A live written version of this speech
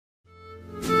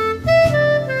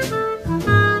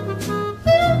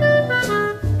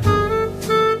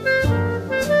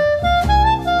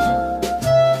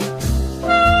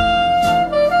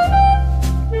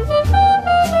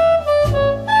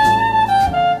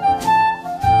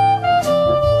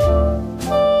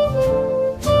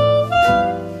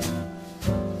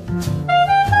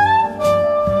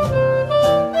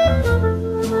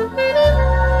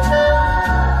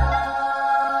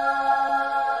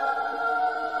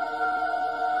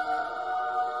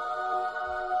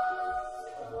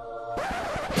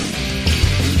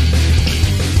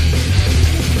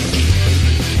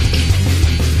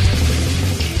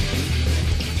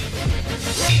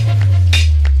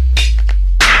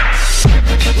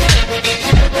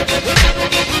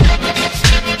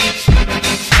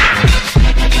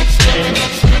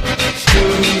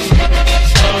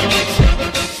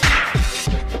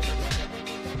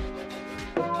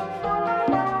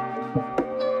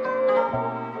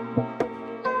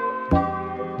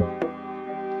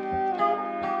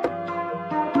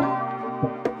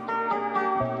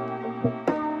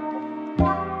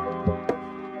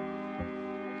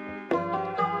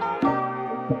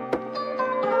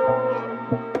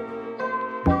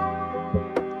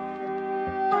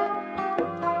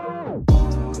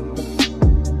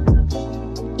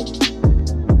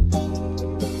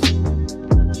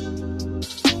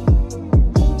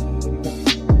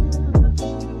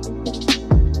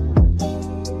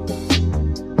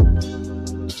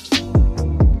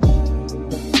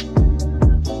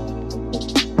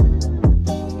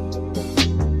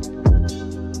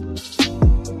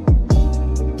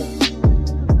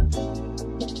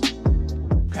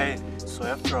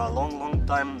after a long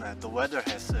time the weather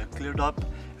has cleared up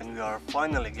and we are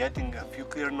finally getting a few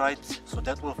clear nights, so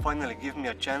that will finally give me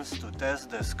a chance to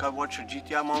test the SkyWatcher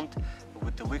GTi mount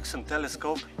with the Vixen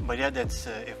telescope. But yeah, that's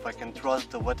if I can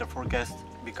trust the weather forecast,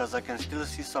 because I can still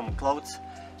see some clouds,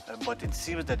 but it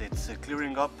seems that it's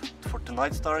clearing up. For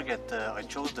tonight's target I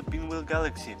chose the Pinwheel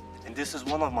Galaxy, and this is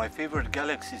one of my favorite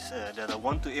galaxies that I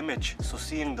want to image. So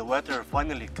seeing the weather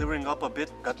finally clearing up a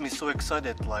bit got me so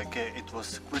excited, like it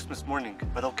was Christmas morning.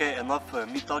 But okay, enough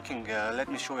me talking,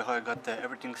 let me show you how I got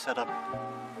everything set up.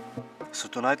 So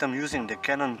tonight I'm using the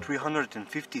Canon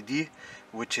 350D,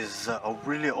 which is a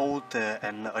really old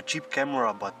and a cheap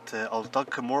camera, but I'll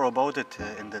talk more about it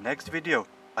in the next video.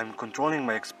 I'm controlling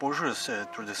my exposures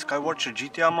through the SkyWatcher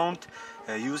GTi mount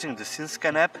using the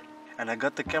SynScan app, and I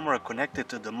got the camera connected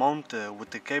to the mount with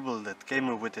the cable that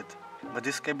came with it. But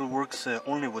this cable works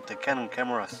only with the Canon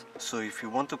cameras. So if you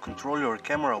want to control your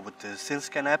camera with the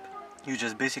SynScan app, you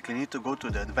just basically need to go to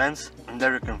the advanced, and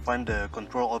there you can find the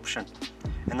control option.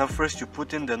 And now first you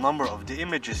put in the number of the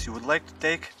images you would like to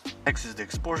take. Next is the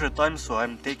exposure time, so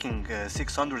I'm taking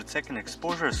 600-second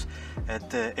exposures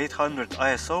at 800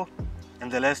 ISO.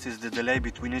 And the last is the delay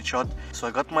between each shot. So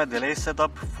I got my delay set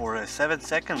up for 7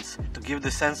 seconds to give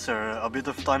the sensor a bit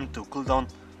of time to cool down.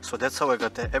 So that's how I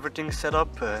got everything set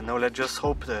up. Now let's just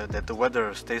hope that the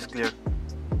weather stays clear.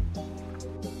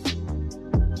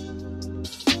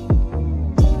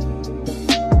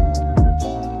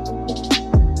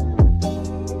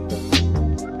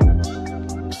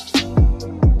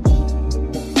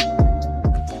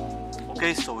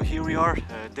 Okay, so here we are,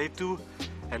 day 2.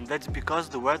 And that's because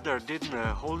the weather didn't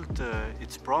hold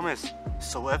its promise.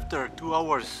 So after 2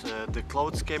 hours the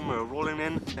clouds came rolling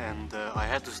in, and I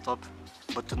had to stop.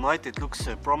 But tonight it looks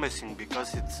promising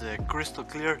because it's crystal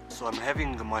clear. So I'm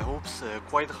having my hopes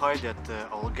quite high that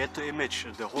I'll get to image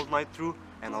the whole night through,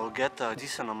 and I'll get a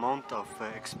decent amount of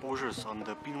exposures on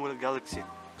the Pinwheel Galaxy.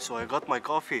 So I got my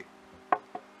coffee.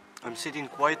 I'm sitting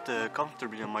quite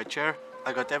comfortably in my chair.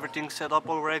 I got everything set up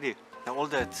already. Now all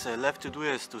that's left to do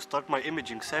is to start my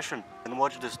imaging session and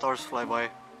watch the stars fly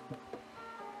by.